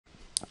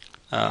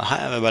Hi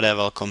everybody,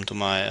 welcome to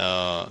my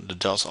the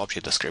DOS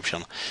object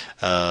description.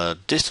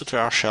 This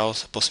tutorial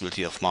shows the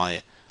possibility of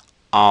my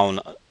own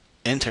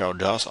interior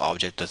DOS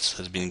object that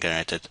has been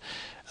generated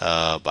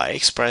by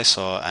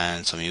Xpresso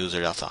and some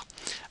user data.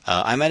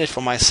 I made it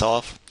for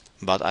myself,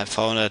 but I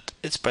found that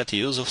it's pretty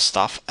useful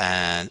stuff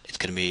and it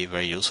can be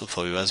very useful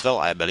for you as well,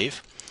 I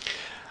believe.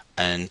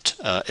 And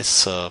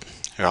it's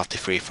royalty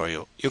free for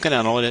you. You can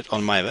download it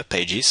on my web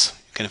pages.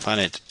 You can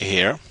find it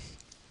here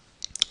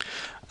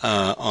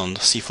on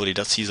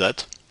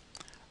c4d.cz.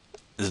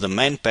 This is the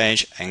main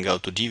page, and go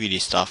to DVD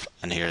stuff,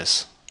 and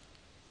here's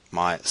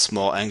my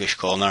small English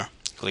corner.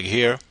 Click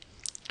here,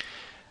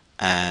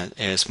 and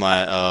here's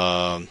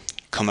my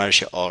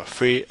commercial or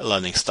free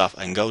learning stuff,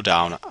 and go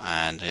down,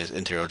 and here's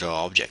interior DOS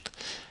object.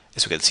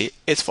 As you can see,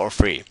 it's for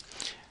free.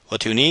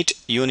 What you need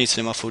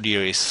Cinema 4D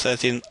Release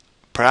 13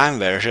 Prime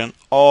version,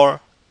 or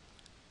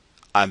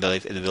I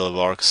believe it will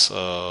works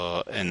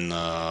in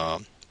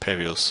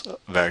previous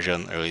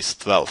version Release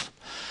 12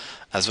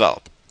 as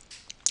well.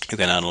 You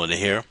can download it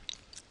here,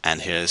 and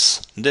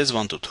here's this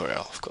one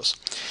tutorial, of course.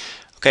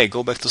 Okay,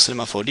 go back to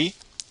Cinema 4D,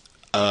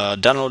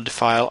 download the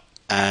file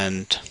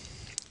and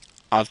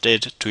add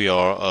it to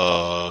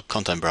your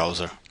content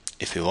browser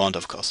if you want,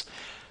 of course.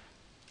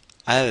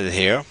 I have it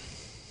here.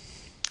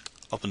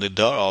 Open the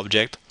DOR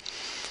object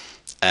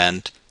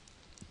and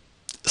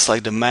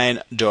select the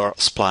main DOR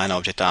spline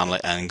object only,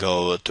 and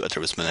go to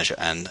Attributes Manager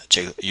and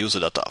check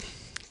User Data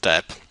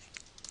tab.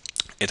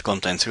 It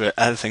contains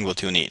everything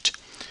what you need.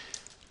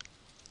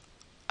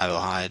 I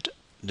will hide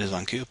this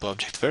one cube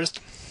object first,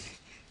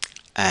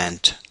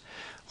 and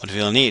what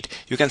we'll need,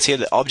 you can see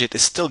the object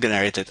is still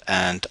generated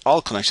and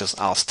all connections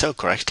are still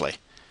correctly.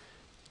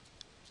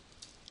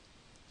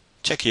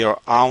 Check your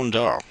own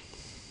DOR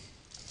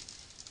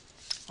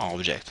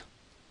object.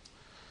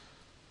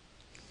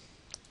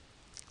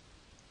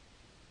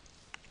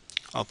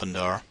 Open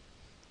DOR.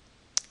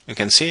 You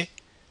can see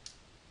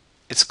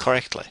it's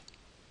correctly,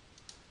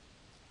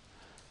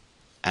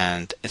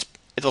 and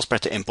it was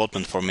pretty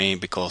important for me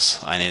because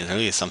I needed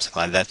really something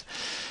like that,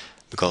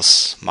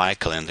 because my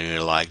client really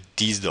liked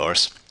these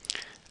doors,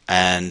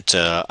 and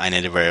I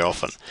need it very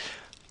often.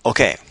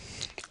 Okay,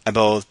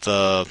 about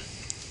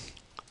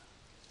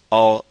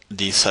all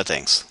these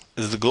settings.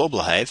 This is the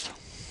global height.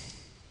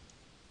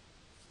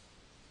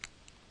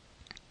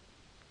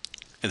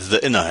 It's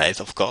the inner height,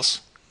 of course.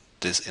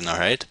 This inner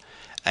height.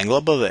 And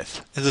global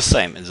width is the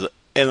same. It's the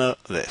inner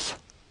width.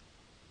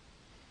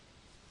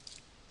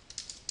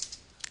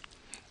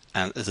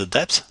 And the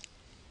depth.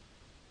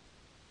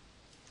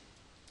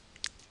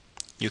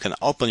 You can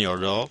open your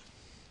DOR,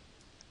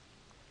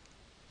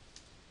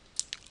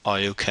 or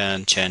you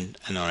can change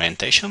an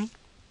orientation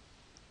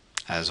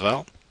as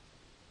well.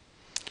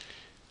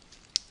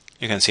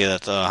 You can see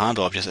that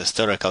handle object is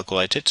still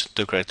recalculated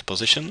to correct the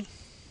position.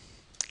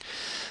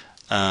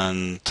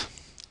 And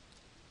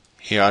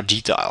here are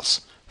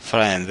details.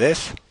 Frame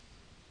width,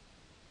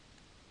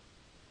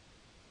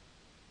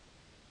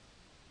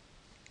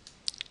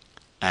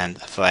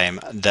 and frame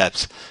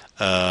depth.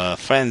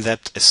 Frame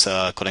depth is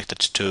connected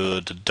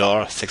to the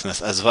DOR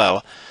thickness as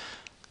well,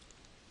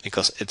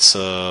 because it's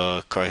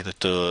connected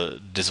to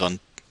this one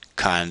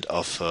kind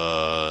of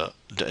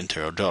the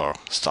interior DOR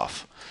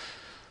stuff.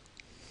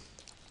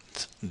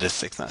 This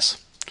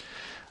thickness.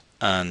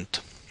 And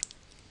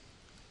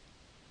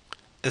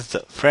it's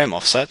the frame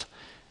offset.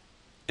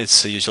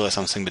 It's usually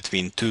something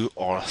between 2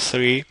 or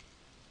 3,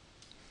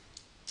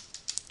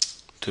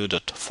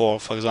 2.4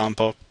 for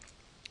example,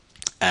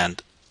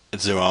 and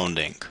it's the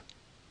rounding.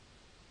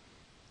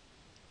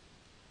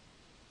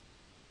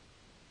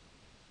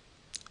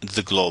 It's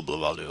the global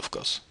value, of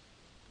course.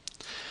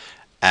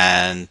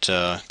 And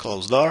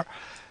close DOR,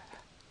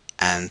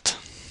 and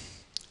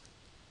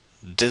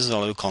this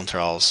value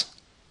controls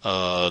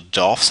the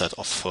offset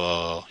of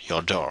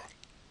your DOR.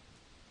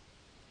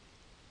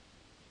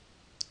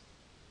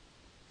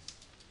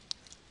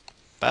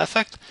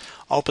 Perfect.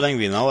 Opening,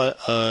 we know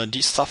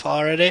this stuff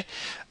already.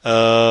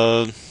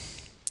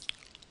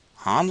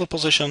 Handle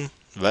position,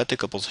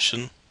 vertical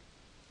position,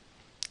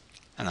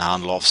 and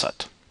handle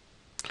offset,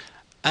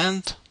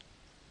 and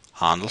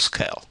handle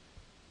scale.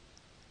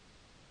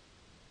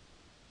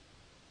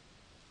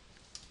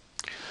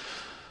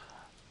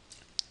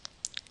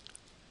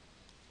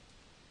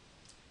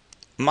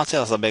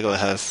 Matthias Zabegler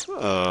has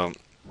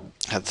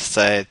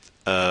said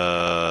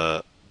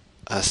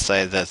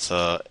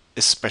that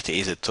it's pretty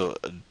easy to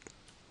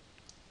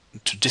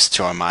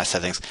destroy my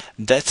settings.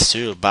 That's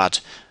true,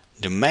 but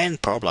the main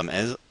problem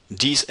is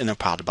this inner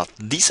part. But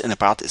this inner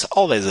part is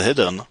always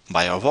hidden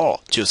by your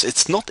wall. Just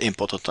it's not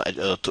important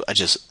to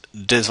adjust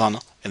this one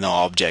in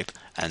our object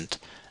and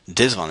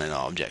this one in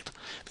our object,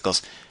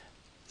 because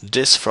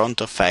this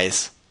frontal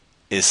face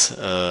is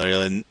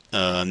really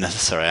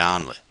necessary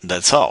only.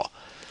 That's all.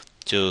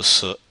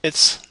 Just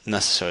it's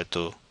necessary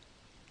to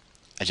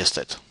adjust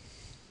it.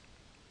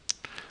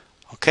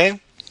 Okay.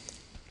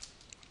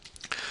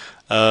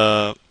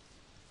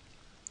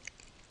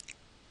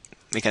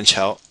 We can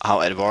show how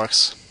it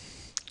works.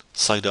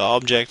 Select the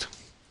object,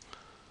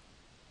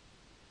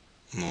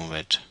 move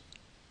it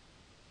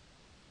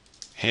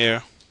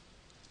here,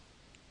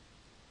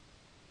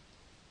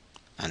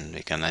 and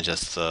we can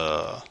adjust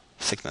the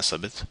thickness a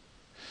bit.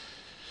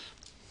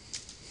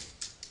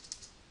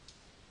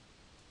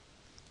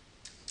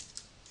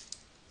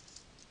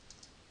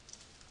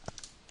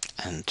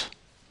 And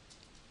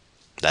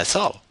that's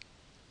all.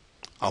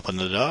 Open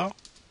the door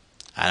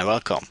and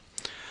welcome.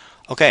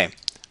 Okay,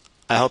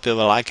 I hope you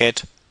will like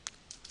it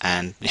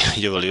and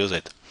you will use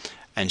it.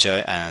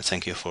 Enjoy and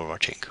thank you for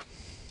watching.